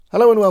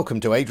Hello and welcome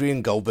to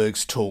Adrian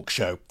Goldberg's talk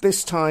show.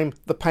 This time,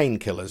 the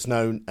painkillers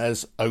known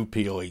as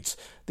opioids.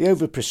 The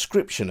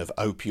overprescription of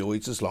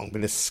opioids has long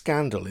been a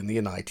scandal in the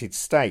United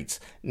States.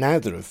 Now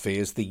there are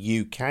fears the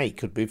UK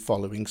could be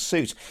following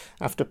suit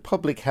after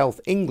Public Health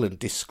England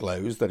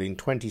disclosed that in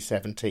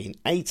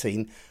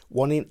 2017-18,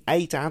 1 in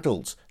 8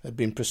 adults had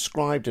been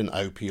prescribed an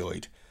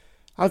opioid.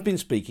 I've been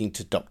speaking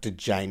to Dr.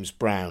 James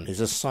Brown. He's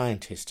a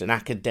scientist, an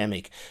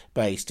academic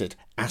based at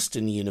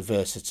Aston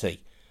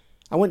University.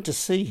 I went to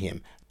see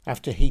him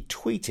after he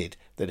tweeted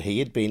that he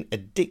had been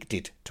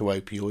addicted to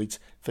opioids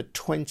for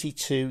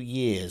 22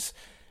 years.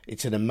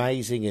 It's an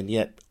amazing and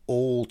yet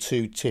all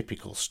too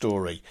typical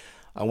story.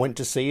 I went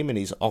to see him in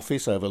his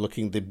office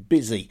overlooking the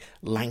busy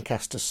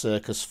Lancaster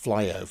Circus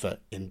flyover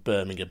in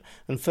Birmingham,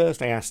 and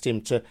first I asked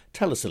him to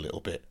tell us a little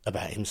bit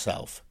about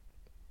himself.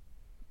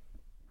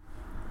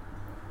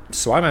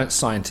 So I'm a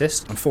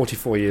scientist, I'm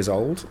 44 years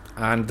old,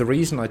 and the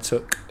reason I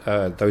took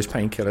those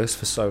painkillers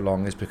for so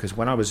long is because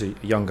when I was a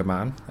younger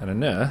man and a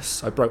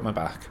nurse, I broke my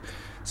back.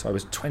 So I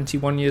was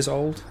 21 years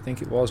old, I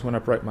think it was, when I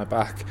broke my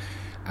back,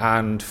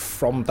 and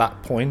from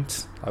that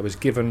point I was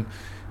given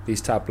these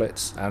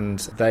tablets, and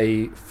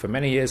they, for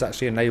many years,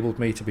 actually enabled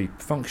me to be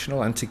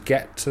functional and to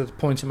get to the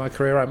point in my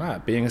career I'm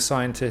at, being a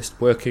scientist,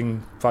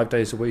 working 5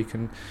 days a week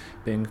and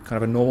being kind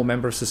of a normal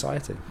member of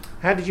society.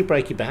 How did you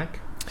break your back?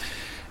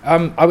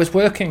 I was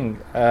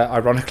working,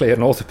 ironically, at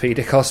an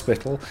orthopaedic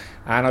hospital,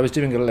 and I was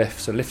doing a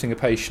lift, so lifting a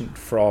patient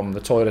from the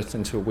toilet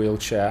into a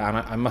wheelchair, and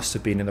I must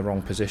have been in the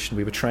wrong position.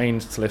 We were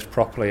trained to lift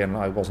properly, and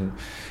I wasn't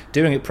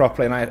doing it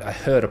properly, and I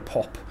heard a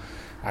pop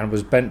and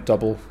was bent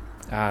double,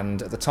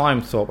 and at the time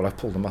thought, well, I've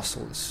pulled a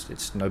muscle,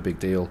 it's no big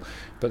deal.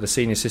 But the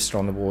senior sister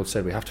on the ward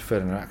said, we have to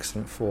fill in an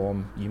accident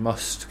form, you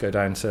must go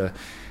down to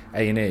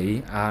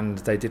A&E, and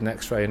they did an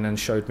x-ray and then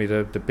showed me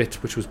the bit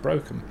which was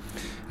broken.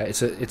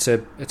 It's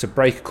a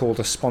break called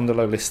a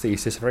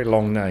spondylolisthesis, a very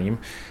long name,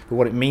 but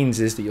what it means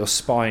is that your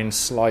spine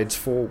slides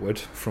forward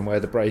from where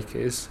the break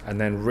is and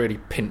then really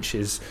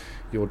pinches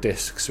your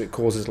disc, so it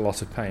causes a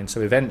lot of pain.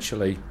 So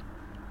eventually,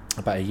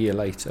 about a year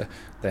later,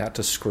 they had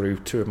to screw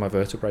 2 of my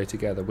vertebrae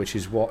together, which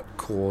is what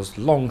caused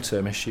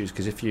long-term issues,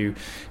 because if you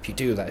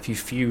do that, if you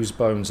fuse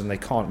bones and they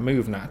can't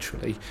move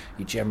naturally,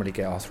 you generally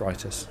get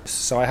arthritis.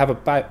 So I have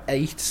about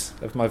 8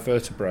 of my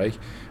vertebrae,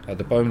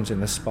 the bones in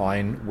the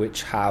spine,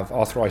 which have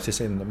arthritis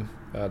in them.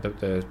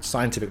 The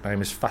scientific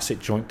name is facet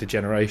joint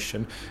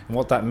degeneration, and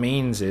what that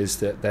means is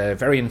that they're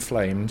very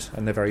inflamed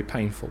and they're very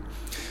painful.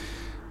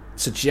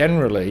 So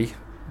generally,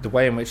 the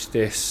way in which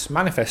this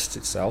manifests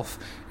itself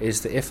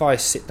is that if I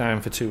sit down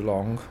for too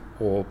long,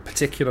 or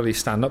particularly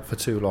stand up for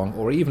too long,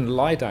 or even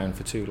lie down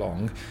for too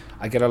long,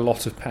 I get a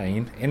lot of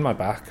pain in my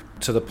back,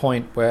 to the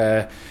point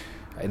where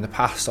in the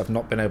past I've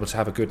not been able to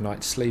have a good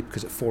night's sleep,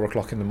 because at 4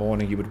 o'clock in the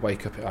morning I would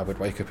wake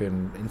up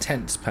in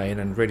intense pain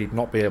and really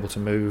not be able to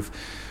move.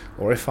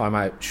 Or if I'm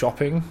out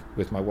shopping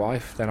with my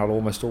wife, then I'll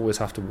almost always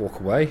have to walk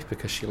away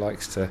because she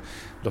likes to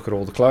look at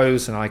all the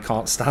clothes, and I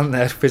can't stand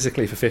there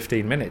physically for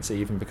 15 minutes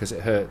even because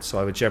it hurts. So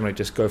I would generally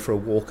just go for a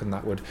walk, and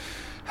that would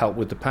help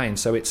with the pain.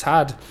 So it's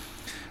had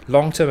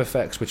long-term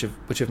effects which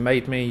have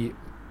made me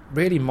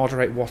really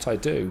moderate what I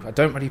do. I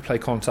don't really play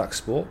contact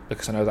sport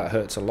because I know that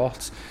hurts a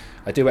lot.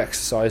 I do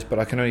exercise, but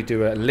I can only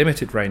do a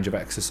limited range of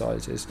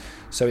exercises.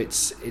 So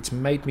it's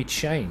made me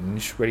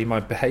change really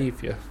my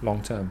behaviour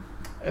long-term.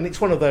 And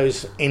it's one of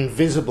those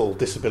invisible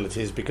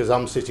disabilities, because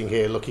I'm sitting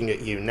here looking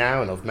at you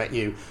now, and I've met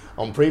you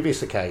on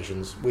previous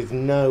occasions with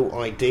no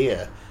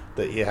idea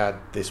that you had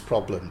this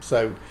problem.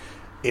 So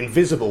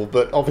invisible,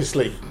 but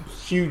obviously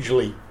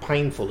hugely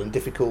painful and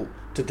difficult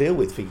to deal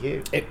with for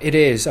you. It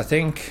is. I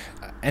think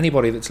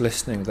anybody that's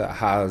listening that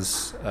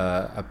has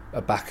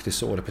a back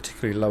disorder,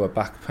 particularly lower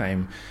back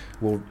pain,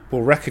 will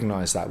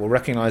recognise that. Will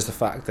recognise the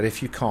fact that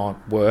if you can't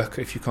work,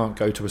 if you can't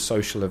go to a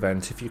social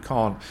event, if you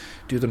can't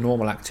do the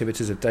normal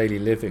activities of daily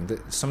living,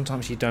 that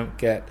sometimes you don't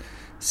get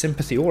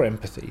sympathy or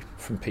empathy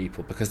from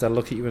people, because they'll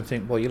look at you and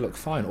think, well, you look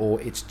fine, or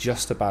it's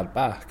just a bad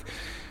back.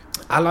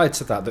 Allied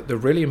to that, the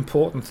really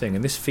important thing,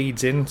 and this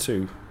feeds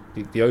into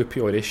the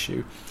opioid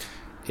issue,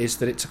 is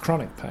that it's a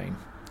chronic pain.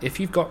 If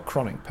you've got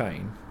chronic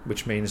pain,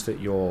 which means that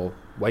you're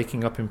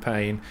waking up in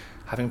pain,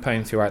 having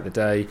pain throughout the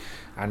day,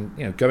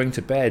 and going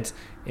to bed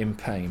in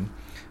pain,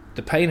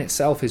 the pain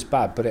itself is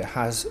bad, but it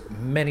has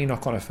many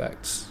knock-on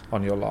effects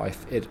on your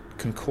life. It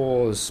can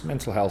cause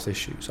mental health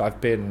issues.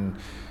 I've been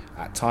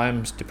at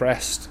times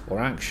depressed or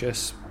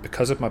anxious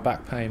because of my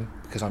back pain,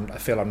 because I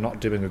feel I'm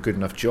not doing a good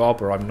enough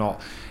job, or I'm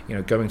not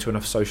going to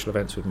enough social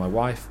events with my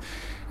wife.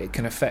 It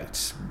can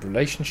affect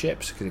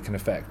relationships, it can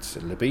affect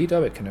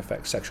libido, it can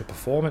affect sexual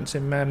performance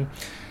in men.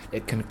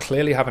 It can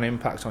clearly have an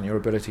impact on your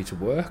ability to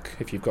work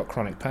if you've got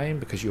chronic pain,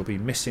 because you'll be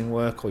missing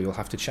work or you'll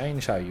have to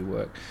change how you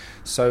work.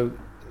 So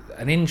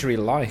an injury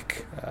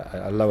like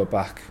a lower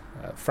back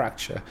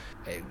fracture,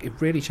 it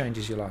really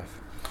changes your life.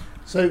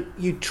 So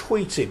you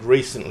tweeted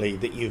recently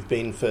that you've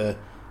been for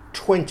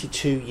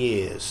 22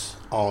 years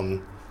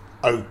on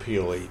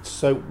opioids.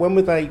 So when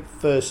were they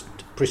first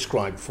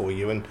prescribed for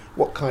you, and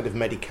what kind of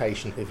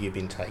medication have you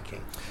been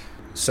taking?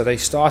 So they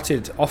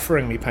started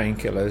offering me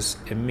painkillers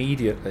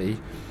immediately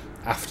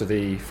after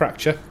the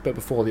fracture, but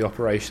before the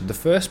operation. The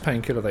first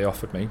painkiller they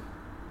offered me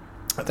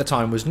at the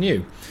time was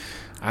new,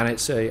 and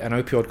it's an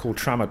opioid called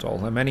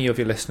Tramadol. Now, many of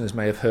your listeners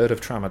may have heard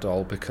of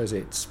Tramadol because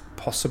it's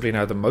possibly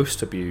now the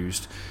most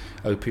abused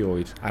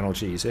opioid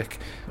analgesic.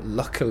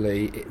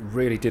 Luckily, it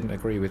really didn't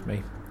agree with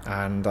me,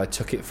 and I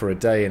took it for a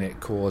day and it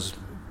caused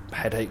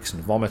headaches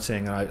and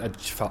vomiting, and I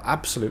just felt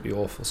absolutely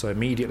awful, so I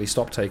immediately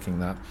stopped taking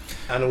that.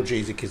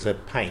 Analgesic is a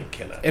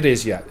painkiller? It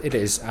is, yeah, it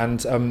is. And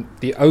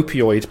the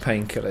opioid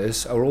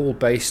painkillers are all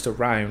based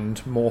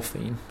around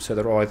morphine, so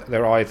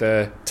they're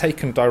either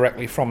taken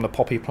directly from the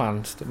poppy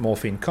plant that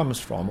morphine comes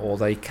from, or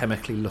they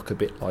chemically look a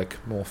bit like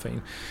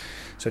morphine.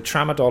 So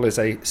Tramadol is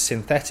a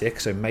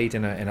synthetic, so made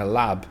in a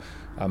lab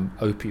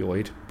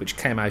opioid, which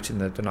came out in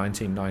the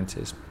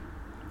 1990s.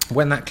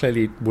 When that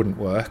clearly wouldn't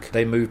work,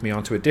 they moved me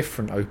onto a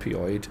different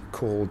opioid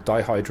called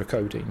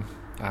dihydrocodone.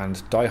 And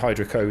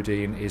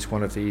dihydrocodone is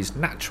one of these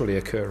naturally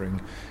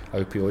occurring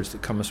opioids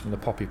that comes from the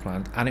poppy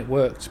plant, and it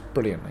worked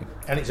brilliantly.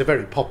 And it's a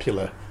very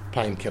popular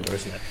painkiller,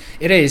 isn't it?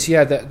 It is,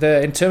 yeah.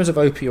 In terms of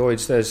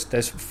opioids,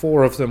 there's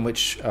 4 of them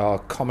which are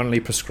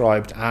commonly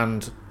prescribed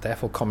and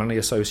therefore commonly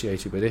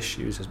associated with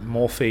issues. There's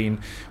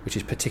morphine, which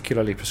is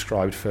particularly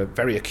prescribed for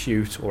very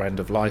acute or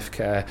end-of-life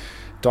care,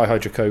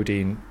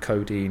 dihydrocodone,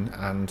 codeine,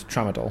 and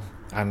Tramadol,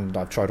 and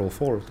I've tried all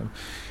 4 of them.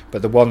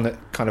 But the one that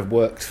kind of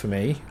worked for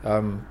me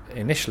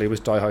initially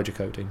was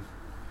dihydrocodone.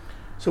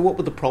 So what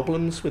were the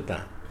problems with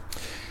that?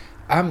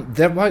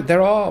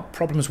 There are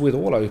problems with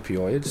all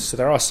opioids, so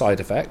there are side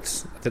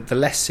effects. The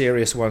less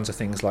serious ones are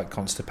things like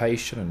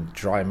constipation and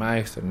dry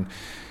mouth, and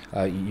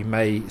you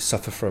may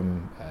suffer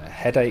from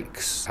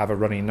headaches, have a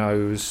runny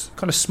nose,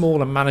 kind of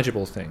small and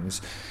manageable things.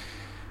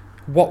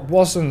 What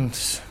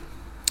wasn't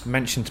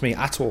mentioned to me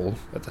at all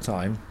at the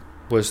time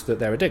was that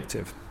they're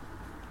addictive.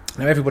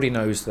 Now, everybody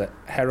knows that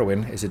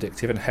heroin is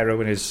addictive, and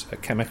heroin is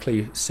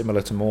chemically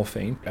similar to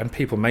morphine, and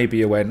people may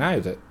be aware now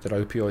that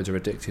opioids are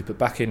addictive, but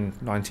back in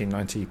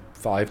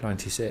 1995,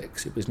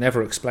 96, it was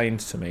never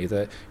explained to me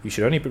that you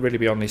should only really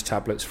be on these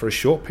tablets for a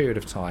short period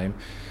of time.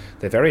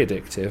 They're very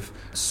addictive,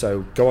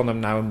 so go on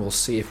them now and we'll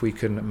see if we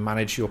can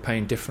manage your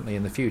pain differently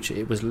in the future.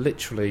 It was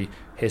literally,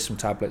 here's some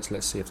tablets,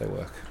 let's see if they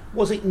work.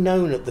 Was it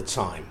known at the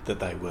time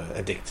that they were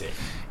addictive?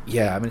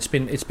 Yeah, I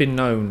mean, it's been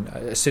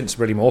known since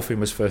really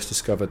morphine was first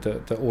discovered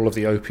that all of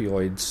the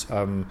opioids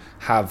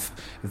have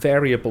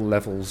variable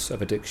levels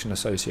of addiction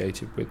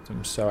associated with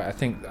them. So I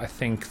think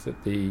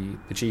that the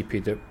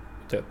GP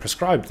that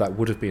prescribed that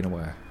would have been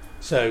aware.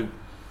 So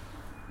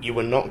you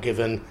were not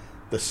given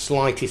the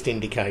slightest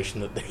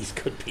indication that these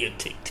could be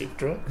addictive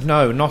drugs?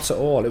 No, not at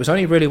all. It was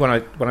only really when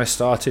I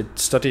started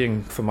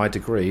studying for my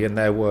degree, and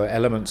there were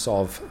elements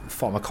of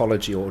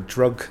pharmacology or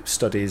drug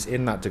studies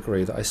in that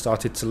degree, that I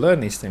started to learn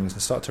these things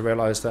and start to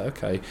realise that,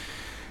 okay,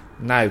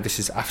 now this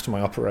is after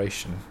my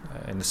operation.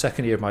 In the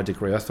second year of my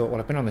degree, I thought, well,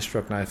 I've been on this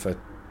drug now for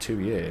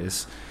 2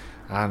 years,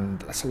 and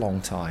that's a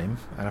long time,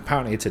 and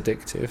apparently it's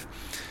addictive.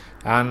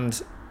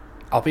 And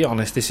I'll be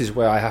honest, this is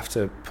where I have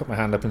to put my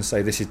hand up and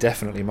say this is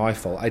definitely my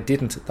fault. I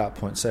didn't at that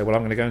point say, well,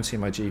 I'm going to go and see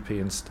my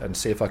GP and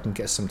see if I can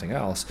get something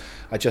else.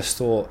 I just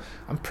thought,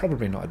 I'm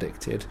probably not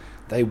addicted.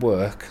 They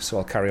work, so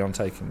I'll carry on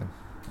taking them.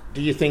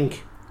 Do you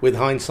think, with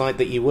hindsight,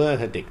 that you were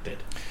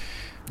addicted?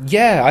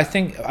 Yeah, I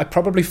think I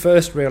probably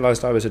first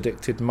realised I was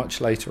addicted much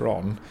later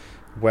on,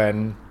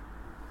 when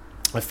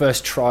I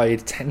first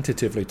tried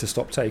tentatively to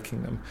stop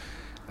taking them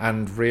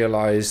and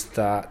realised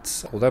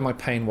that although my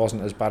pain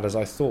wasn't as bad as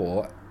I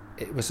thought,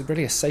 it was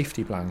really a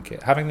safety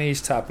blanket. Having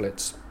these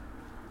tablets,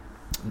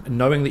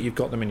 knowing that you've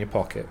got them in your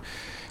pocket,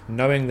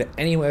 knowing that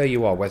anywhere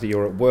you are, whether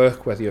you're at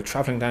work, whether you're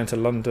travelling down to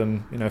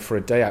London, for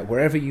a day out,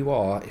 wherever you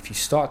are, if you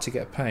start to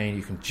get pain,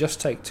 you can just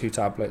take 2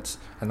 tablets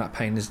and that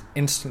pain is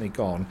instantly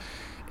gone.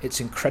 It's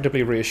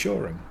incredibly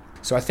reassuring.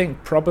 So I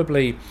think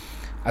probably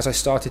as I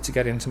started to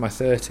get into my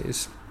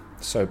 30s,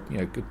 so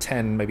good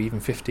 10, maybe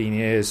even 15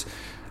 years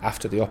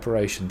after the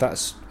operation,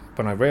 that's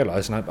when I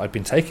realised, and I'd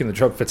been taking the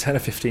drug for 10 or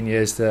 15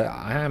 years, that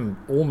I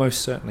am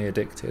almost certainly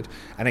addicted.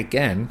 And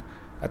again,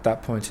 at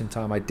that point in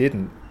time, I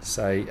didn't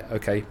say,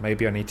 okay,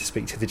 maybe I need to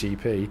speak to the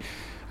GP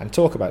and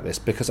talk about this,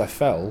 because I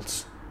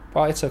felt,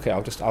 well, it's okay,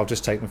 I'll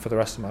just take them for the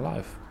rest of my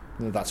life.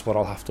 That's what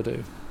I'll have to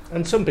do.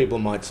 And some people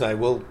might say,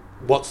 well,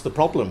 what's the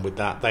problem with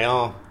that? They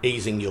are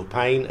easing your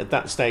pain. At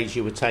that stage,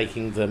 you were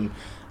taking them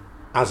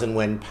as and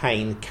when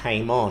pain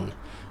came on,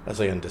 as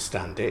I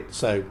understand it.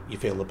 So you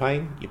feel the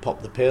pain, you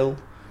pop the pill.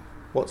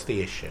 What's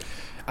the issue?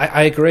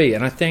 I agree,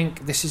 and I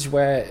think this is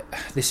where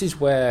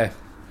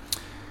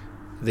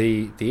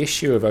the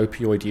issue of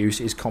opioid use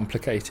is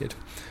complicated.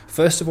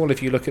 First of all,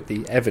 if you look at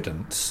the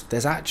evidence,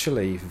 there's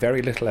actually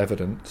very little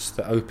evidence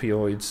that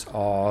opioids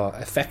are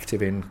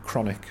effective in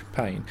chronic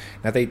pain.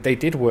 Now, they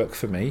did work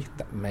for me.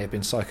 That may have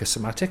been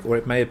psychosomatic, or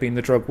it may have been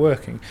the drug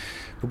working.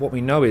 But what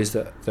we know is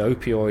that the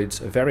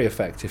opioids are very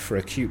effective for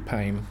acute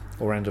pain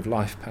or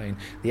end-of-life pain.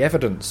 The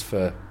evidence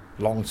for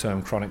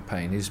long-term chronic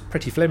pain is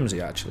pretty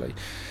flimsy, actually.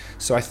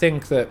 So I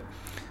think that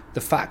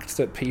the fact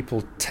that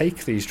people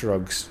take these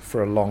drugs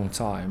for a long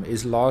time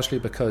is largely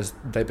because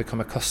they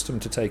become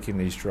accustomed to taking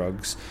these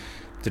drugs.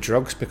 The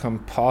drugs become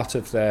part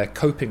of their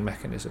coping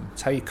mechanism.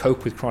 It's how you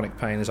cope with chronic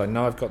pain is I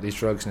know I've got these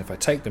drugs, and if I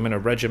take them in a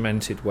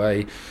regimented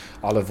way,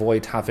 I'll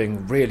avoid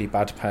having really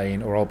bad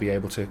pain, or I'll be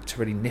able to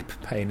really nip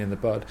pain in the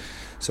bud.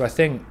 So I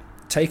think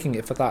taking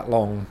it for that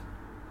long,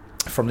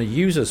 from the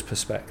user's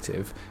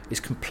perspective, is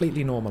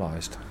completely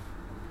normalised.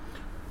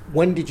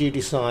 When did you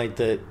decide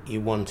that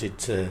you wanted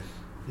to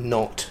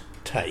not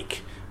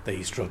take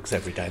these drugs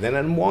every day then,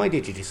 and why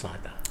did you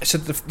decide that? So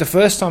the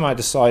first time I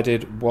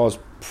decided was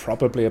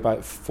probably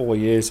about 4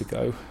 years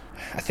ago.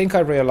 I think I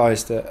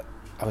realised that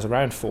I was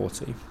around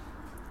 40,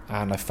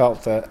 and I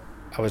felt that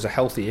I was a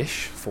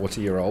healthy-ish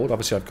 40-year-old.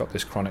 Obviously I've got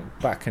this chronic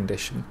back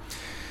condition,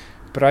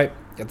 but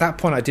at that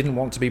point I didn't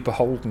want to be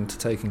beholden to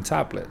taking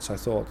tablets. I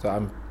thought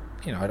that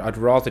I'd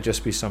rather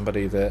just be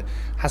somebody that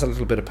has a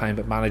little bit of pain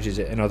but manages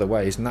it in other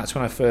ways, and that's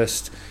when I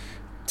first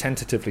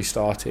tentatively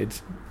started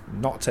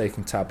not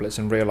taking tablets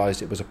and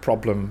realised it was a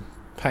problem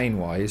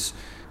pain-wise.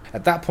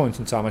 At that point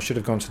in time, I should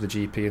have gone to the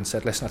GP and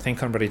said, listen, I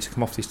think I'm ready to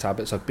come off these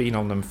tablets. I've been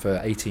on them for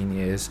 18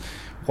 years.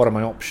 What are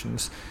my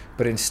options?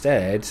 But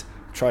instead,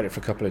 tried it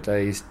for a couple of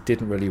days,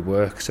 didn't really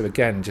work. So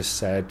again, just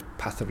said,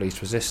 path of least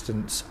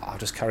resistance, I'll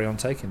just carry on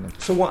taking them.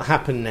 So what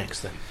happened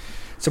next then?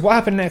 So what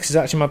happened next is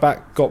actually my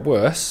back got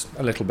worse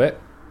a little bit.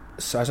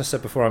 So as I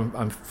said before,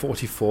 I'm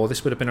 44.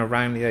 This would have been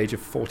around the age of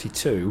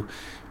 42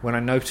 when I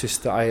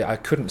noticed that I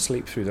couldn't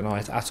sleep through the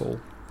night at all.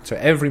 So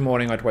every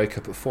morning I'd wake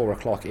up at 4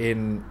 o'clock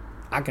in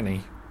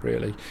agony,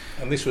 really.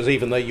 And this was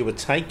even though you were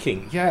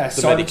taking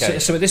the medication?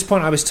 So at this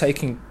point I was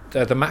taking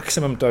the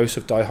maximum dose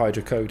of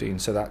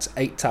dihydrocodone. So that's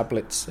 8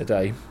 tablets a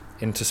day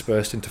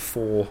interspersed into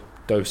 4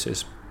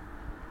 doses.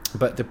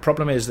 But the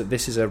problem is that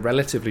this is a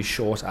relatively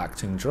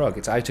short-acting drug.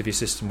 It's out of your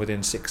system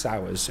within 6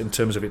 hours in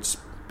terms of its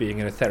being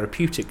in a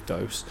therapeutic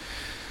dose.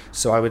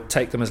 So I would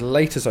take them as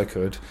late as I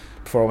could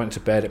before I went to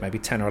bed at maybe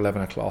 10 or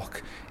 11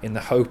 o'clock in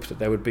the hope that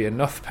there would be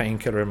enough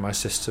painkiller in my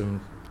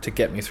system to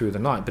get me through the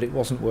night, but it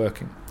wasn't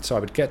working. So I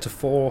would get to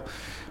 4,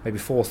 maybe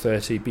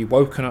 4:30, be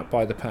woken up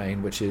by the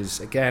pain, which is,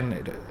 again,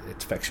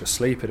 it affects your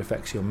sleep, it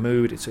affects your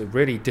mood. It's a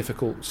really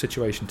difficult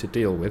situation to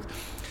deal with.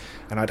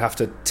 And I'd have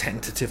to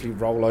tentatively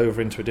roll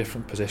over into a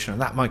different position,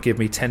 and that might give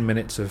me 10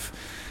 minutes of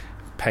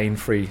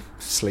pain-free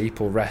sleep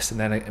or rest, and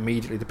then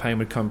immediately the pain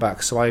would come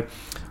back. So I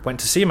went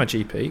to see my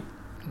GP.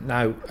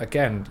 Now,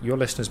 again, your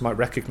listeners might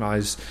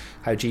recognise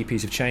how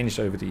GPs have changed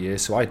over the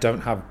years, so I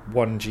don't have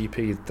one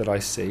GP that I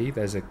see.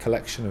 There's a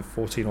collection of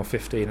 14 or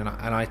 15, and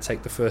I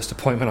take the first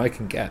appointment I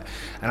can get.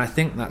 And I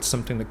think that's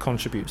something that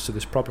contributes to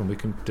this problem. We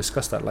can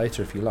discuss that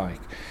later if you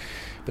like.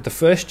 But the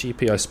first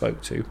GP I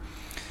spoke to,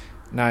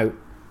 now,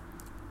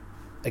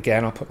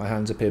 again, I'll put my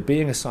hands up here,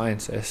 being a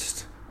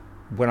scientist,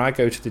 when I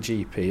go to the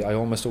GP, I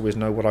almost always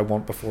know what I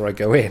want before I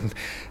go in.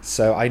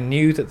 So I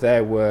knew that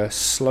there were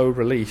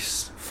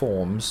slow-release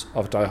forms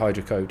of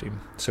dihydrocodone.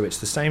 So it's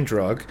the same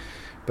drug,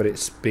 but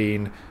it's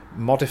been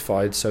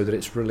modified so that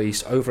it's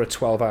released over a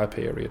 12-hour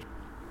period.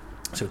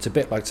 So it's a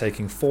bit like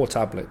taking 4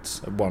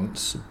 tablets at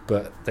once,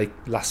 but they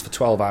last for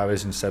 12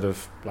 hours instead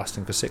of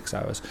lasting for 6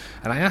 hours.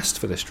 And I asked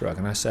for this drug,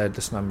 and I said,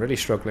 listen, I'm really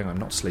struggling, I'm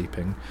not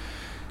sleeping.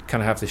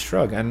 Can I have this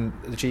drug? And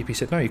the GP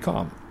said, no, you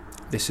can't.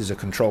 This is a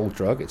controlled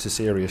drug, it's a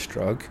serious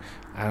drug,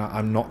 and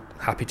I'm not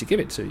happy to give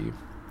it to you.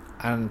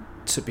 And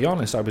to be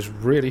honest, I was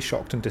really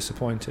shocked and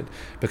disappointed,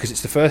 because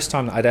it's the first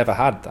time that I'd ever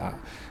had that.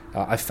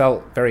 I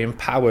felt very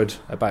empowered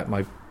about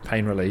my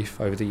pain relief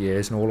over the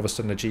years, and all of a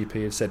sudden the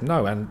GP had said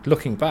no. And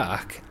looking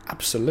back,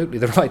 absolutely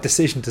the right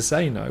decision to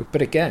say no.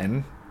 But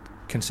again,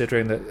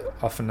 considering that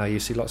often now you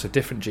see lots of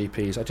different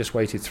GPs, I just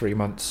waited 3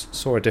 months,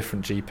 saw a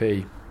different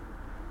GP.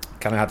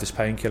 Can I have this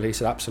painkiller? He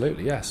said,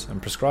 absolutely, yes,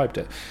 and prescribed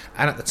it.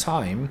 And at the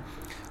time,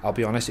 I'll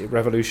be honest, it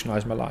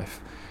revolutionised my life,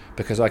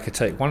 because I could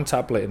take 1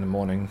 tablet in the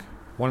morning,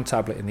 1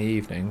 tablet in the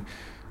evening,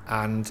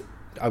 and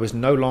I was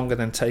no longer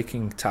then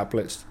taking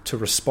tablets to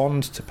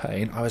respond to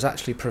pain. I was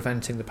actually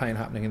preventing the pain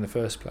happening in the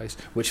first place,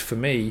 which for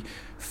me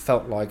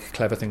felt like a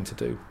clever thing to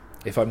do.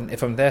 If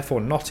I'm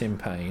therefore not in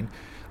pain,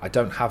 I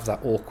don't have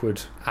that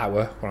awkward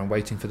hour when I'm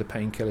waiting for the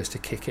painkillers to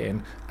kick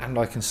in, and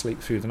I can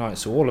sleep through the night.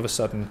 So all of a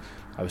sudden,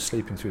 I was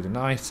sleeping through the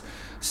night,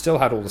 still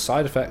had all the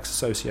side effects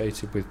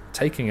associated with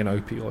taking an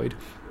opioid,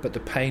 but the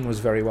pain was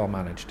very well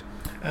managed.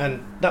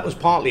 And that was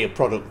partly a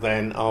product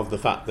then of the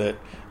fact that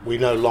we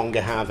no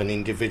longer have an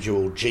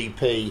individual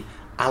GP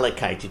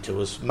allocated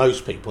to us.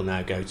 Most people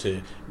now go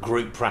to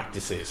group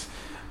practices,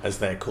 as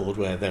they're called,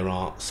 where there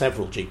are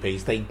several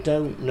GPs. They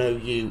don't know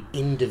you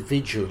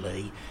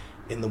individually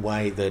in the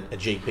way that a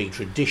GP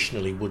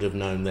traditionally would have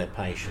known their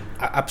patient.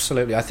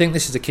 Absolutely. I think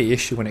this is a key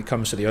issue when it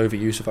comes to the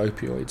overuse of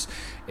opioids,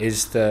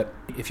 is that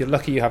if you're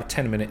lucky you have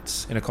 10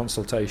 minutes in a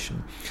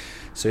consultation.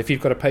 So if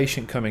you've got a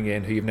patient coming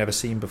in who you've never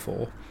seen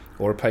before,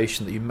 or a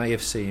patient that you may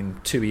have seen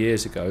 2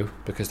 years ago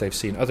because they've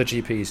seen other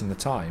GPs in the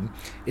time,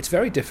 it's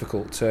very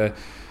difficult to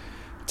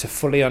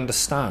fully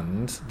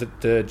understand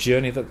the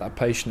journey that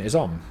patient is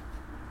on.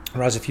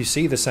 Whereas if you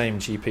see the same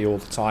GP all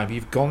the time,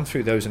 you've gone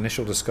through those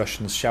initial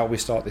discussions, shall we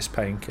start this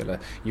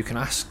painkiller? You can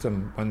ask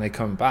them when they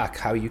come back,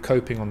 how are you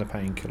coping on the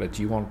painkiller?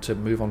 Do you want to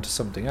move on to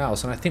something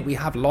else? And I think we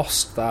have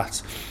lost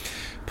that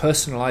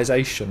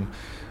personalisation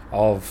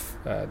of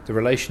the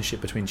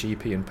relationship between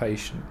GP and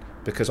patient,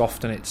 because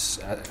often it's,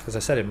 as I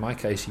said in my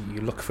case,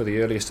 you look for the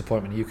earliest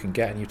appointment you can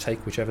get and you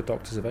take whichever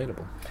doctor's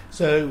available.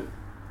 So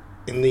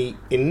in the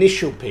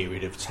initial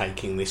period of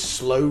taking this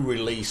slow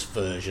release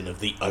version of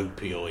the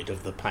opioid,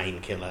 of the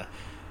painkiller,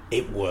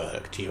 it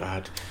worked. You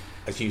had,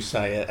 as you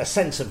say, a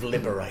sense of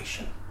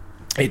liberation.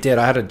 It did.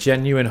 I had a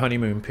genuine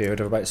honeymoon period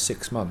of about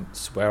 6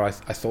 months where I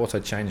thought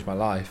I'd changed my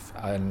life,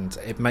 and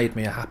it made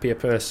me a happier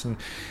person.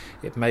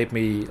 It made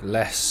me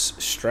less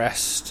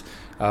stressed.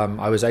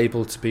 I was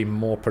able to be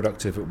more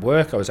productive at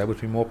work. I was able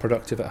to be more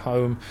productive at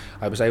home.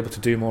 I was able to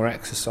do more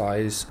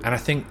exercise. And I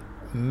think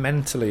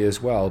mentally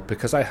as well,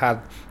 because I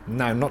had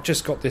now not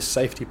just got this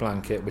safety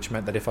blanket, which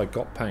meant that if I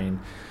got pain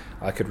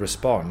I could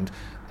respond.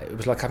 It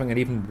was like having an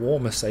even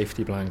warmer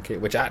safety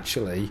blanket, which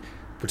actually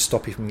would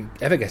stop you from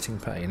ever getting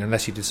pain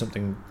unless you did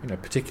something,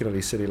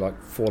 particularly silly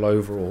like fall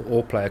over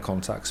or play a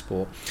contact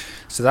sport.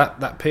 So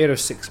that period of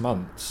 6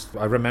 months,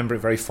 I remember it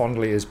very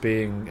fondly as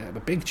being a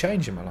big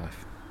change in my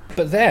life.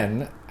 But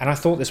then, and I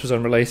thought this was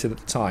unrelated at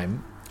the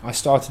time, I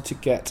started to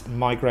get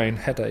migraine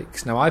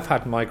headaches. Now, I've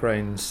had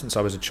migraines since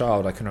I was a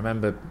child. I can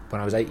remember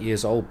when I was 8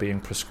 years old being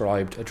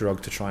prescribed a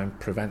drug to try and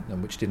prevent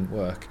them, which didn't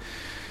work.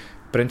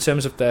 But in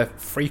terms of their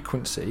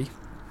frequency,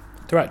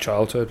 throughout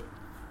childhood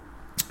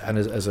and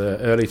as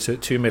an early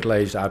to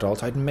middle-aged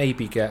adult, I'd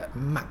maybe get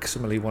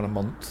maximally one a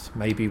month,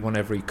 maybe one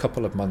every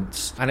couple of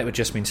months, and it would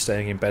just mean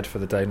staying in bed for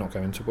the day, not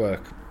going to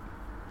work.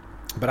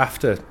 But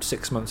after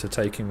 6 months of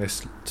taking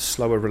this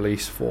slower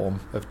release form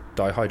of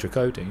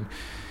dihydrocodone,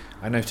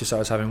 I noticed I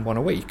was having one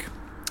a week,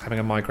 having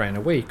a migraine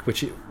a week,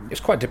 which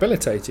is quite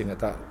debilitating at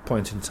that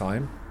point in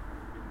time.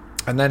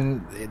 And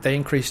then they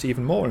increased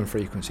even more in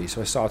frequency.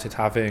 So I started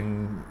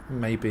having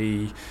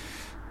maybe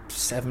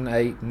 7,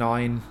 8,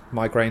 9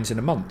 migraines in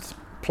a month,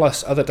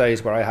 plus other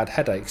days where I had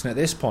headaches. And at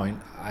this point,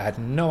 I had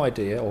no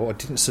idea or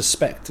didn't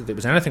suspect that it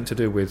was anything to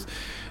do with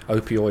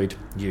opioid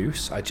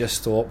use. I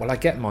just thought, well, I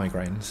get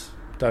migraines,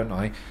 don't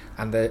I?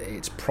 And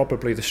it's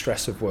probably the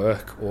stress of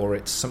work, or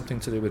it's something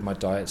to do with my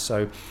diet.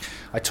 So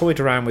I toyed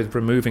around with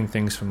removing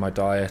things from my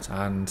diet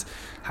and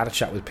had a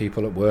chat with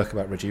people at work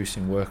about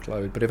reducing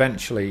workload, but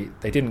eventually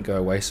they didn't go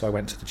away, so I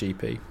went to the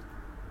GP.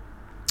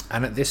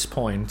 And at this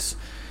point,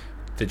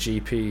 the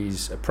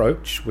GP's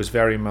approach was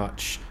very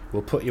much,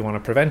 we'll put you on a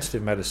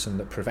preventative medicine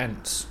that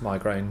prevents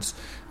migraines,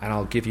 and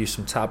I'll give you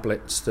some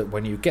tablets that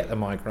when you get the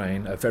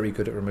migraine are very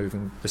good at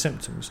removing the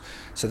symptoms.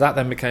 So that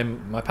then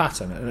became my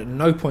pattern, and at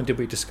no point did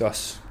we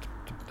discuss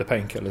the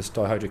painkillers,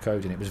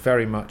 dihydrocodone. It was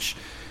very much,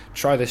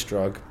 try this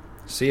drug,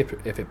 see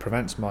if it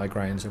prevents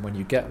migraines, and when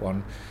you get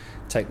one,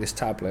 take this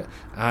tablet.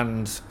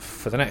 And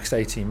for the next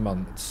 18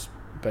 months,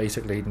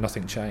 basically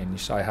nothing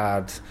changed. I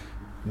had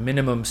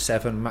minimum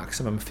 7,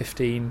 maximum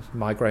 15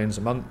 migraines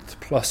a month,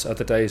 plus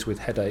other days with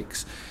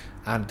headaches,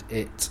 and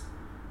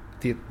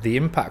the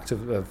impact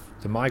of the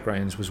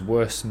migraines was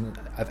worse than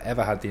I've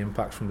ever had the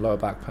impact from lower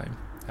back pain.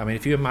 I mean,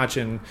 if you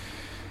imagine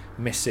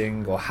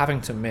missing or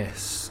having to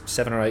miss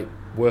 7 or 8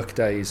 work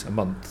days a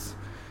month,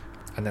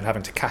 and then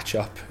having to catch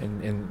up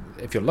in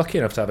if you're lucky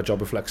enough to have a job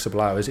with flexible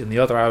hours, in the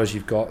other hours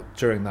you've got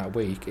during that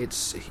week,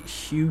 it's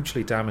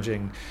hugely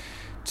damaging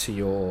to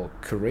your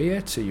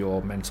career, to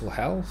your mental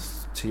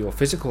health, to your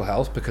physical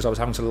health, because I was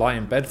having to lie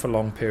in bed for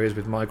long periods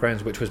with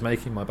migraines, which was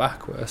making my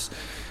back worse.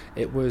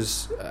 It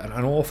was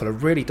a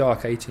really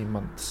dark 18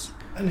 months.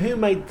 And who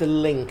made the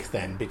link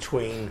then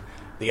between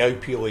the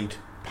opioid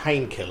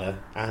painkiller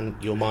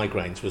and your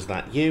migraines? Was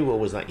that you, or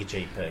was that your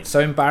GP? So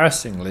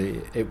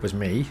embarrassingly, it was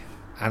me,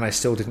 and I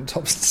still didn't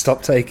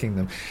stop taking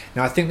them.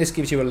 Now, I think this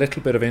gives you a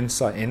little bit of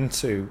insight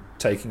into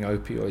taking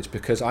opioids,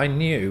 because I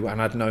knew,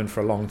 and I'd known for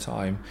a long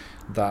time,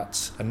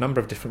 that a number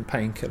of different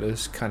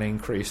painkillers can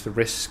increase the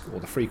risk or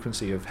the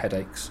frequency of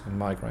headaches and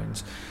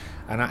migraines.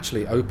 And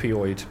actually,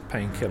 opioid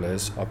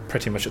painkillers are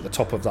pretty much at the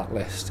top of that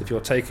list. If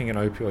you're taking an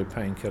opioid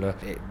painkiller,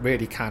 it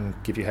really can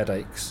give you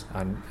headaches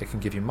and it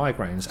can give you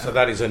migraines. So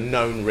that is a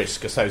known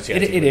risk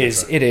associated with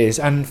it. It is.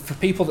 And for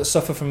people that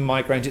suffer from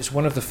migraines, it's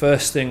one of the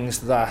first things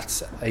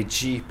that a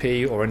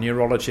GP or a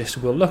neurologist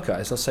will look at,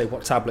 is they'll say,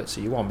 what tablets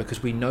are you on?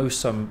 Because we know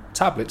some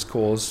tablets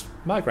cause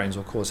migraines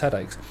or cause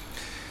headaches.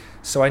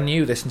 So I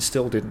knew this and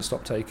still didn't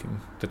stop taking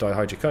the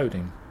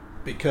dihydrocodone.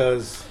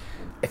 Because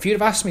if you'd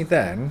have asked me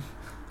then,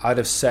 I'd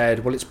have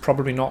said, well, it's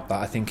probably not that.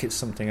 I think it's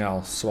something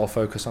else, so I'll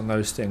focus on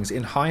those things.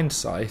 In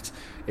hindsight,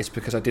 it's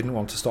because I didn't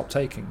want to stop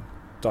taking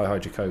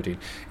dihydrocodone.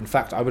 In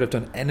fact, I would have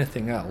done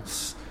anything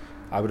else.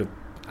 I would have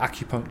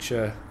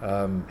acupuncture,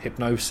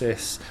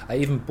 hypnosis. I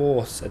even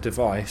bought a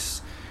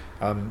device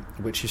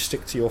which you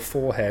stick to your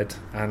forehead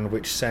and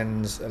which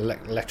sends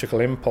electrical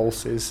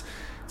impulses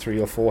through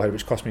your forehead,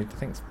 which cost me, I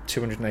think,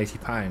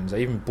 £280. I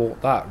even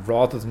bought that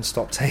rather than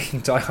stop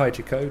taking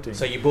dihydrocodone.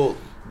 So you bought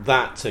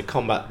that to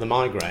combat the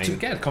migraine? To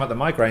combat the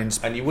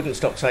migraines. And you wouldn't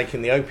stop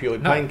taking the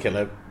opioid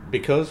painkiller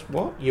Because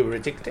what? You were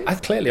addicted?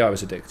 Clearly I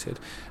was addicted.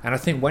 And I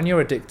think when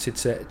you're addicted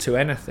to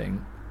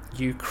anything,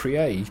 you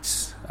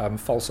create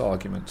false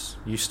arguments.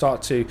 You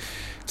start to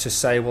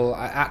say, well,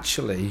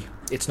 actually,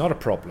 it's not a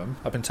problem.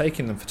 I've been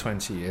taking them for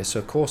 20 years, so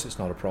of course it's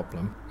not a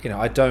problem.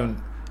 I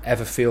don't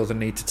ever feel the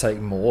need to take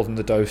more than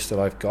the dose that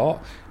I've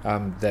got.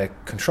 They're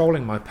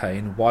controlling my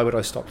pain. Why would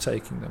I stop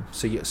taking them?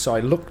 So I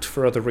looked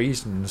for other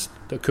reasons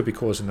that could be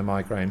causing the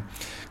migraine.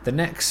 The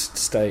next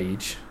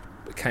stage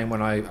came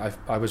when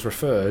I was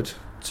referred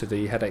to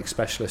the headache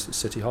specialist at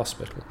City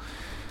Hospital.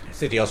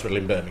 City Hospital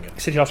in Birmingham.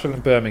 City Hospital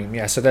in Birmingham,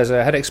 yeah. So there's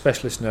a headache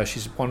specialist nurse.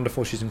 She's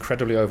wonderful. She's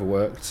incredibly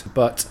overworked.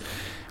 But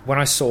when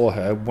I saw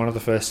her, one of the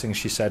first things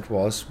she said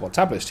was, what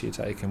tablets do you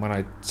take? And when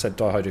I said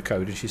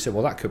dihydrocodone, she said,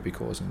 well, that could be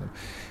causing them.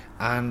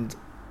 And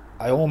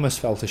I almost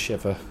felt a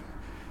shiver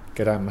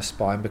go down my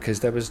spine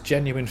because there was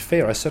genuine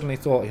fear. I suddenly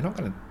thought, you're not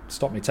going to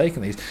stop me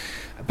taking these.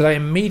 But I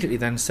immediately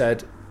then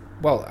said,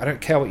 well, I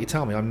don't care what you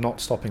tell me, I'm not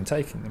stopping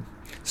taking them.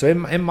 So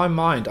in my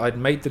mind, I'd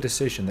made the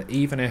decision that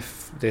even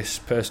if this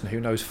person who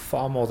knows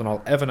far more than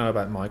I'll ever know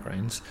about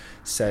migraines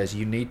says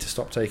you need to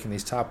stop taking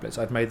these tablets,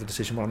 I'd made the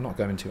decision, well, I'm not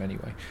going to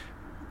anyway,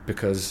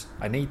 because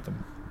I need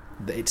them.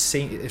 It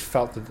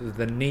felt that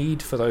the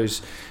need for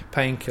those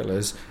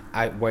painkillers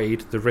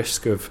outweighed the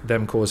risk of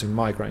them causing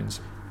migraines.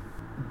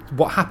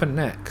 What happened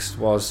next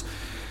was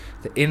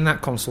that in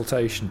that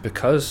consultation,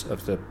 because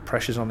of the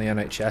pressures on the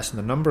NHS and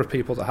the number of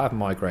people that have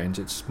migraines,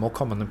 it's more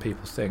common than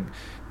people think,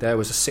 there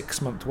was a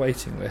 6-month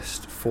waiting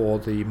list for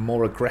the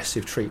more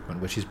aggressive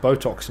treatment, which is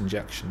Botox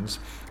injections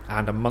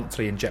and a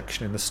monthly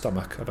injection in the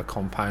stomach of a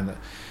compound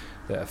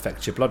that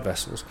affects your blood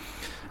vessels.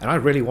 And I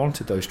really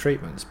wanted those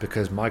treatments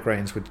because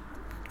migraines were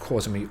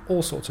causing me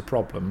all sorts of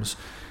problems,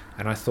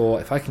 and I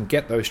thought if I can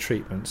get those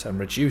treatments and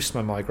reduce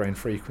my migraine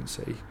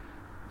frequency,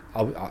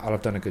 I'll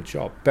have done a good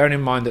job. Bearing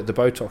in mind that the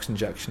Botox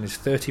injection is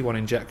 31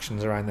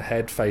 injections around the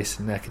head, face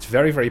and neck. It's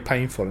very, very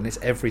painful, and it's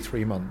every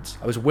 3 months.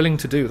 I was willing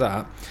to do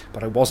that,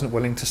 but I wasn't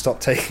willing to stop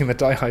taking the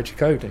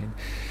dihydrocodone.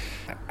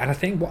 And I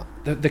think what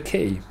the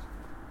key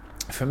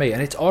for me,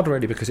 and it's odd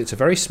really because it's a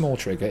very small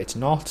trigger, it's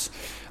not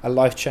a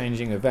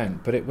life-changing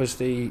event, but it was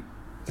the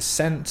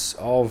sense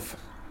of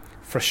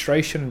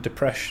frustration and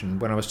depression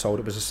when I was told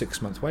it was a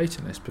 6-month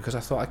waiting list, because I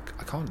thought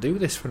I can't do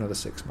this for another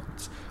 6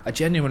 months. I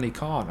genuinely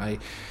can't.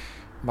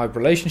 My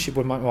relationship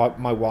with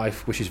my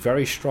wife, which is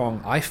very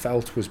strong, I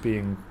felt was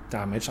being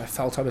damaged. I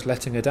felt I was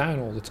letting her down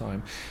all the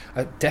time.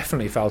 I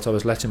definitely felt I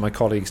was letting my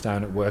colleagues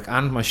down at work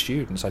and my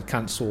students. I'd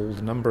cancelled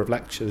a number of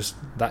lectures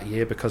that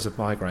year because of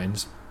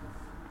migraines.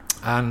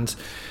 And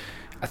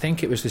I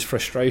think it was this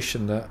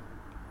frustration that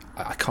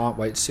I can't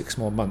wait 6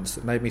 more months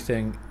that made me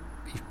think,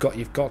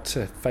 you've got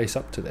to face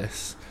up to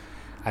this,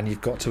 and you've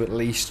got to at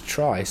least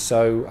try.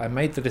 So I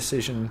made the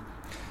decision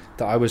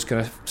that I was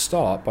going to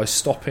start by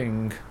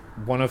stopping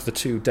one of the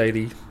 2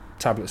 daily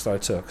tablets that I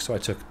took. So I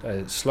took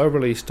a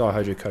slow-release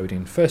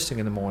dihydrocodone first thing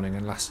in the morning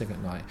and last thing at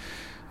night.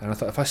 And I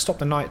thought if I stop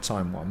the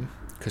nighttime one,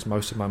 because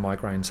most of my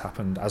migraines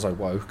happened as I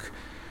woke,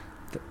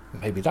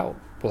 maybe that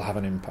will have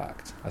an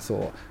impact, I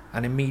thought.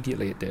 And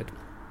immediately it did.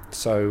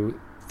 So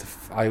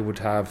I would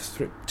have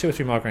 2 or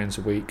 3 migraines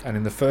a week, and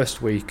in the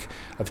first week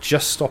of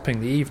just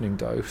stopping the evening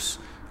dose,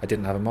 I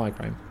didn't have a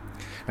migraine.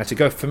 Now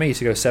for me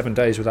to go 7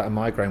 days without a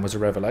migraine was a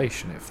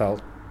revelation. It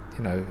felt,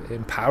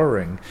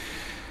 empowering.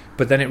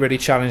 But then it really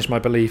challenged my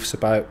beliefs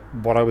about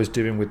what I was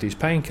doing with these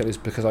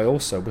painkillers, because I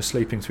also was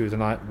sleeping through the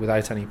night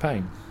without any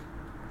pain.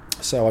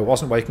 So I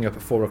wasn't waking up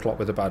at 4 o'clock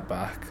with a bad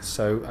back.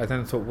 So I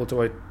then thought,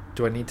 well,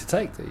 do I need to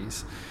take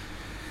these?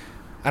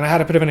 And I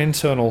had a bit of an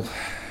internal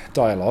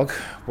dialogue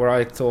where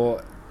I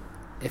thought,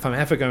 if I'm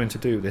ever going to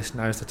do this,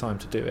 now's the time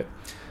to do it.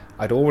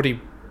 I'd already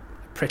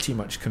pretty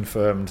much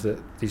confirmed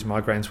that these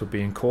migraines were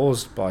being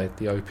caused by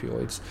the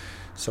opioids.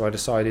 So I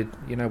decided,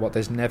 you know what,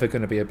 there's never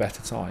going to be a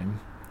better time.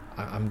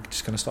 I'm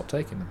just going to stop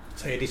taking them.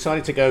 So you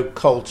decided to go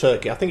cold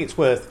turkey. I think it's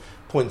worth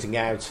pointing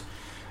out,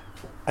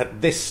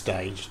 at this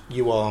stage,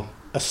 you are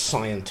a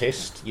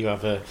scientist. You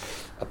have a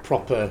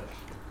proper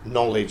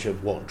knowledge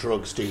of what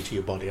drugs do to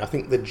your body. I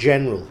think the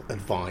general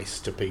advice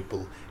to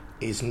people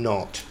is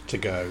not to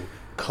go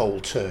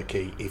cold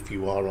turkey if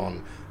you are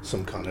on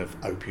some kind of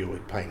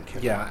opioid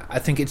painkiller. Yeah, I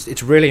think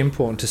it's really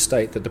important to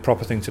state that the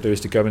proper thing to do is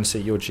to go and see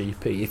your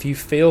GP. If you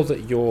feel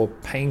that your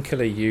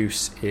painkiller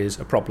use is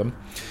a problem,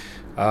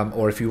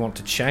 or if you want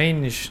to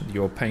change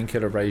your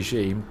painkiller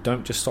regime,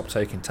 don't just stop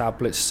taking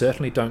tablets.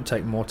 Certainly don't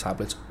take more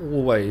tablets.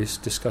 Always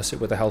discuss it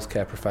with a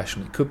healthcare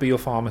professional. It could be your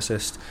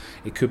pharmacist,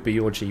 it could be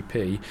your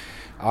GP.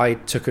 I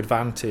took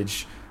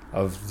advantage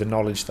of the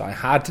knowledge that I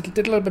had,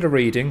 did a little bit of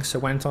reading, so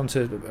went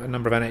onto a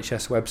number of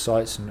NHS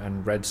websites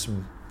and read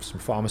some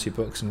pharmacy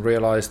books, and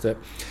realised that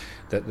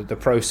the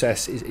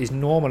process is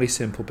normally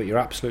simple, but you're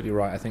absolutely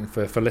right. I think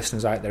for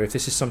listeners out there, if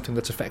this is something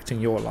that's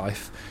affecting your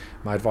life,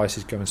 my advice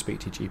is go and speak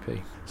to your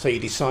GP. So you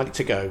decided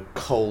to go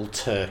cold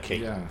turkey.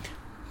 Yeah.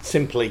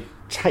 Simply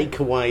take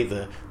away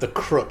the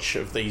crutch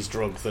of these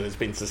drugs that has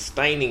been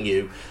sustaining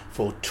you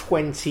for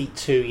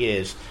 22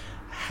 years.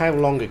 How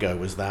long ago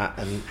was that,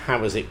 and how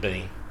has it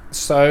been?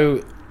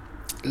 So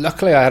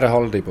luckily I had a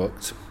holiday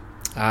booked,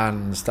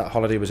 and that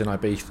holiday was in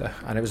Ibiza,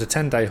 and it was a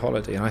 10-day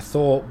holiday, and I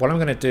thought what I'm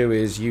going to do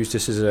is use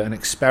this as an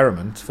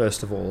experiment,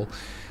 first of all,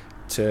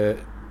 to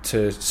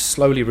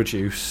slowly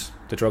reduce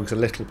the drugs a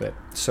little bit.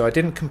 So I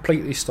didn't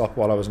completely stop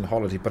while I was on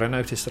holiday, but I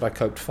noticed that I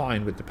coped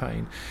fine with the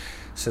pain.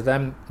 So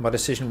then my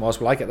decision was,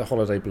 well, I get the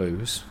holiday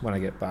blues when I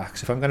get back,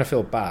 so if I'm going to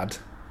feel bad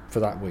for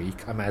that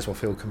week, I may as well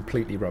feel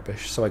completely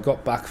rubbish. So I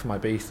got back from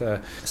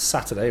Ibiza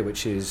Saturday,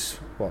 which is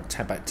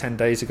about 10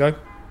 days ago,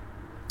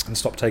 and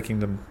stopped taking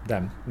them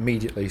then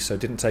immediately. So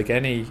didn't take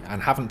any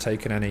and haven't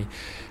taken any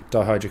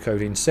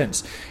dihydrocodeine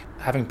since.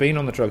 Having been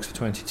on the drugs for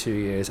 22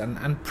 years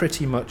and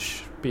pretty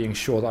much being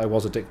sure that I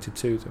was addicted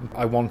to them,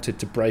 I wanted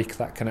to break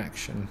that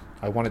connection.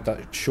 I wanted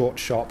that short,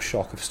 sharp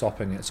shock of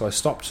stopping it. So I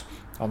stopped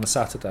on the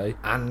Saturday,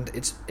 and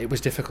it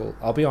was difficult.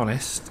 I'll be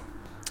honest,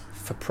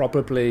 for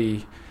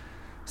probably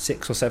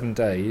 6 or 7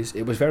 days,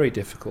 it was very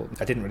difficult.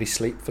 I didn't really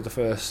sleep for the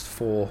first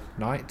 4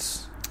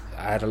 nights.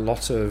 I had a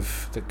lot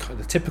of the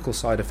typical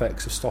side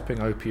effects of stopping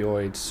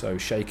opioids, so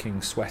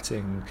shaking,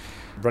 sweating,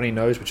 runny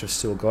nose, which I've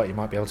still got. You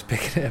might be able to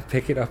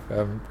pick it up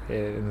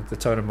in the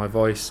tone of my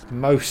voice. The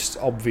most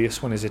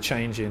obvious one is a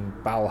change in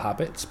bowel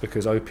habits,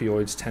 because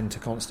opioids tend to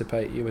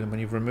constipate you, and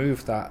when you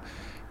remove that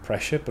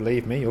pressure,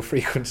 believe me, your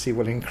frequency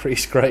will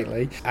increase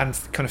greatly, and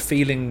kind of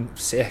feeling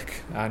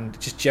sick and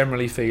just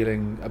generally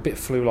feeling a bit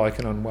flu-like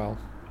and unwell.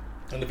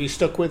 And have you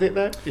stuck with it,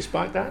 though,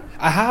 despite that?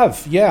 I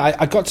have, yeah.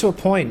 I got to a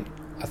point,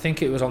 I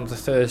think it was on the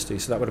Thursday,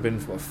 so that would have been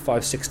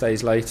 5-6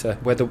 days later,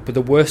 where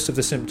the worst of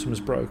the symptoms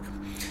broke.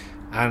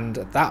 And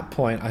at that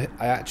point, I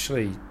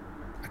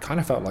kind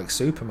of felt like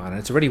Superman. And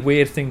it's a really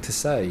weird thing to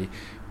say,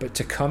 but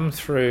to come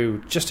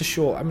through just a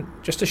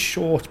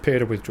short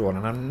period of withdrawal,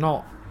 and I'm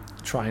not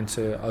trying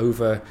to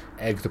over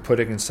egg the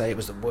pudding and say it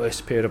was the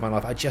worst period of my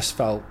life. I just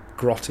felt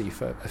grotty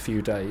for a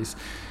few days.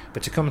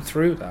 But to come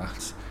through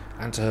that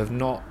and to have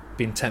not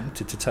been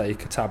tempted to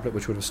take a tablet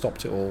which would have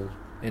stopped it all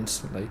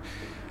instantly,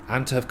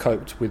 and to have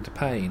coped with the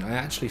pain, I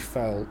actually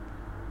felt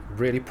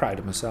really proud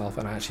of myself,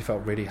 and I actually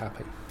felt really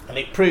happy. And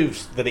it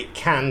proves that it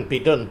can be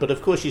done. But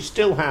of course you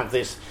still have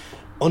this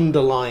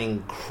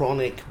underlying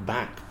chronic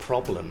back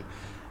problem.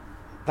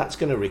 That's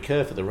going to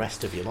recur for the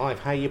rest of your life.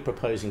 How are you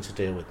proposing to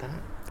deal with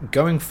that?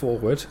 Going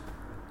forward,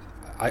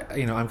 I'm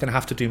going to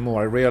have to do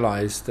more. I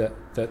realise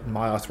that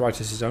my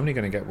arthritis is only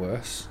going to get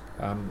worse.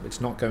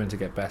 It's not going to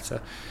get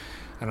better,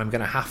 and I'm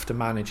going to have to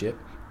manage it.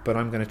 But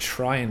I'm going to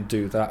try and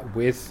do that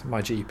with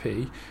my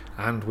GP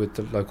and with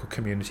the local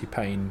community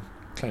pain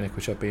clinic,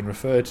 which I've been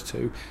referred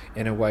to,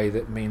 in a way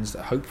that means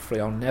that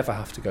hopefully I'll never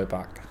have to go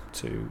back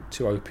to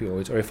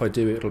opioids, or if I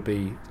do, it'll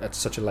be at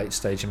such a late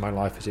stage in my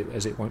life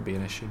as it won't be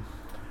an issue.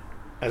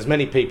 As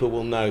many people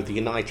will know, the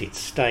United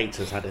States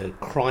has had a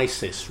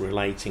crisis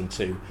relating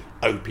to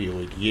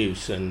opioid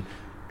use, and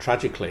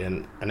tragically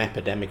an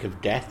epidemic of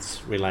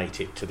deaths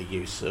related to the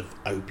use of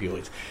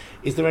opioids.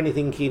 Is there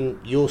anything in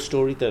your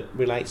story that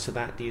relates to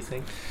that, do you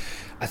think?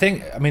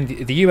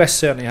 The US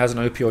certainly has an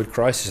opioid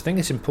crisis. I think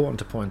it's important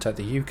to point out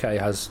the UK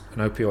has an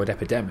opioid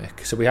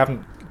epidemic. So we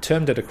haven't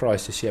termed it a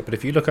crisis yet, but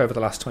if you look over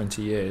the last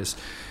 20 years,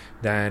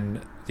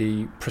 then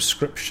the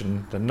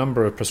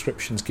number of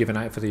prescriptions given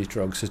out for these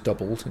drugs has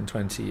doubled in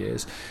 20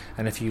 years.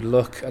 And if you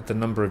look at the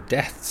number of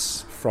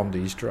deaths from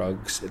these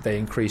drugs, they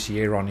increase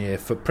year on year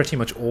for pretty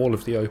much all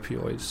of the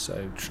opioids.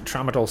 So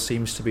tramadol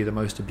seems to be the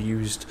most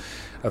abused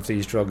of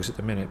these drugs at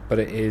the minute, but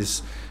it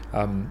is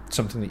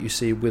something that you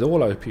see with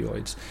all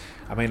opioids.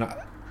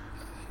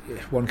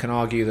 One can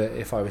argue that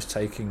if I was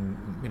taking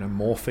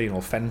morphine or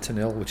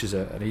fentanyl, which is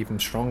an even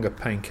stronger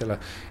painkiller,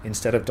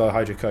 instead of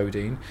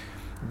dihydrocodeine,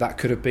 that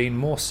could have been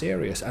more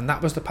serious, and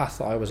that was the path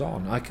that I was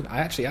on. I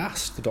actually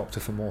asked the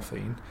doctor for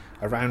morphine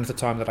around the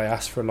time that I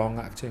asked for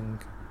long-acting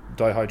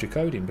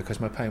dihydrocodeine, because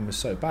my pain was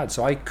so bad.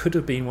 So I could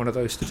have been one of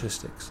those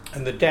statistics.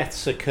 And the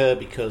deaths occur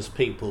because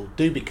people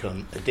do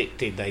become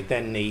addicted. They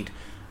then need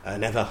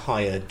an ever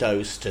higher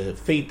dose to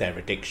feed their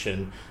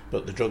addiction,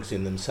 but the drugs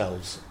in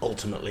themselves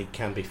ultimately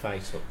can be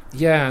fatal.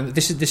 Yeah, and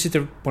this is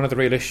one of the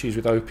real issues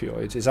with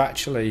opioids, is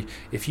actually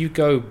if you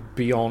go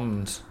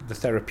beyond the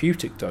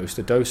therapeutic dose,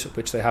 the dose at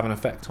which they have an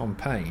effect on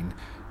pain,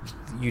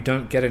 you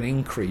don't get an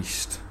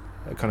increased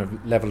kind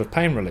of level of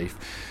pain relief.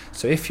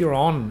 So if you're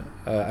on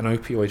an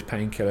opioid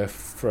painkiller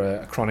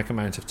for a chronic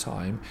amount of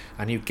time,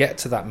 and you get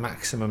to that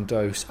maximum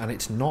dose and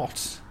it's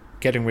not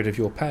getting rid of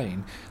your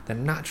pain, the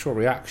natural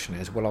reaction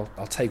is, well,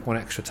 I'll take one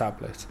extra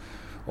tablet,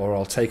 or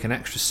I'll take an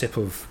extra sip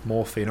of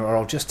morphine, or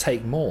I'll just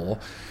take more,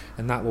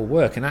 and that will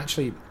work. And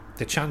actually,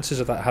 the chances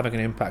of that having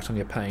an impact on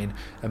your pain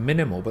are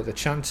minimal, but the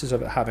chances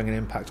of it having an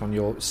impact on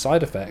your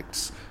side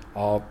effects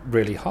are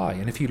really high.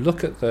 And if you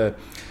look at the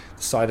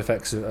side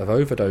effects of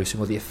overdosing,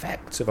 or the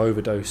effects of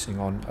overdosing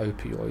on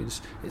opioids,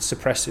 it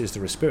suppresses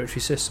the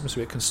respiratory system, so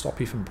it can stop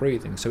you from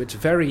breathing. So it's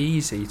very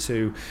easy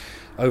to,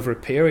 over a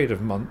period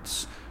of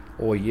months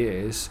or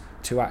years,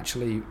 to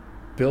actually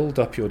build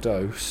up your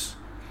dose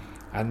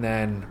and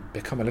then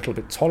become a little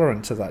bit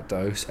tolerant to that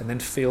dose, and then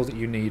feel that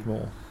you need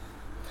more.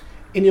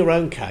 In your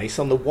own case,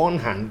 on the one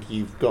hand,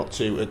 you've got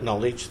to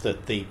acknowledge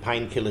that the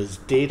painkillers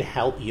did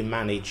help you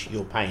manage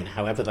your pain,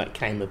 however that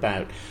came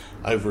about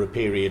over a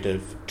period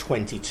of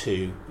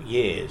 22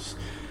 years.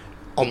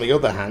 On the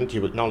other hand,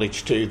 you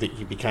acknowledge too that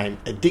you became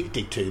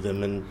addicted to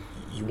them and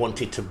you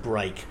wanted to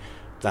break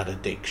that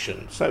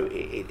addiction. So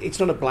it's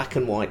not a black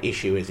and white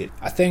issue, is it?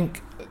 I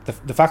think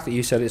the fact that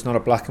you said it's not a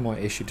black and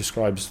white issue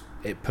describes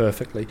it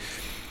perfectly.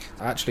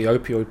 Actually,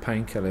 opioid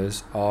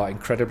painkillers are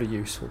incredibly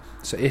useful.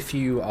 So if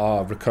you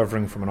are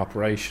recovering from an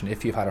operation,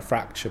 if you've had a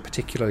fracture,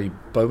 particularly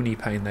bony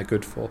pain they're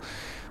good for,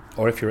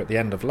 or if you're at the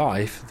end of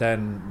life,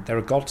 then they're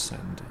a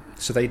godsend.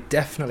 So they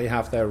definitely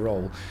have their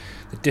role.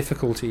 The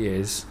difficulty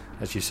is,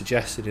 as you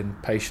suggested, in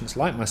patients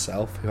like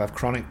myself who have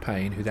chronic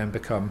pain who then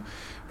become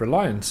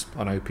reliant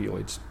on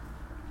opioids.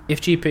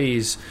 If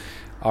GPs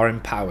are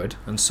empowered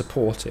and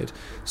supported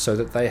so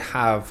that they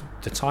have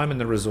the time and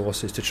the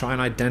resources to try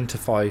and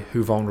identify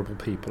who vulnerable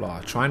people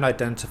are, try and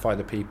identify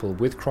the people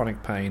with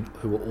chronic pain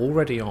who are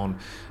already on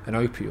an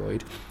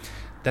opioid,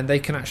 then they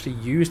can actually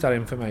use that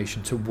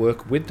information to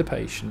work with the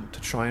patient to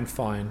try and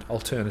find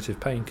alternative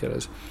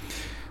painkillers.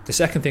 The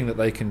second thing that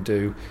they can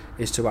do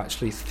is to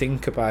actually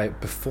think about,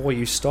 before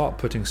you start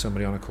putting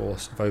somebody on a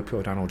course of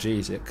opioid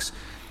analgesics,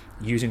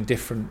 using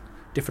different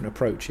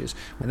approaches.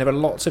 And there are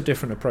lots of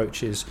different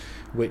approaches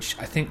which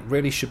I think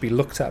really should be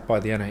looked at by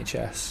the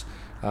NHS,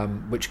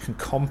 which can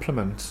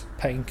complement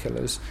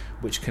painkillers,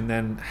 which can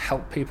then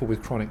help people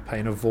with chronic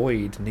pain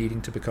avoid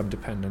needing to become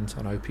dependent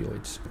on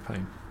opioids for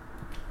pain.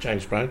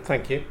 James Brown,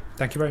 thank you.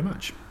 Thank you very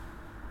much.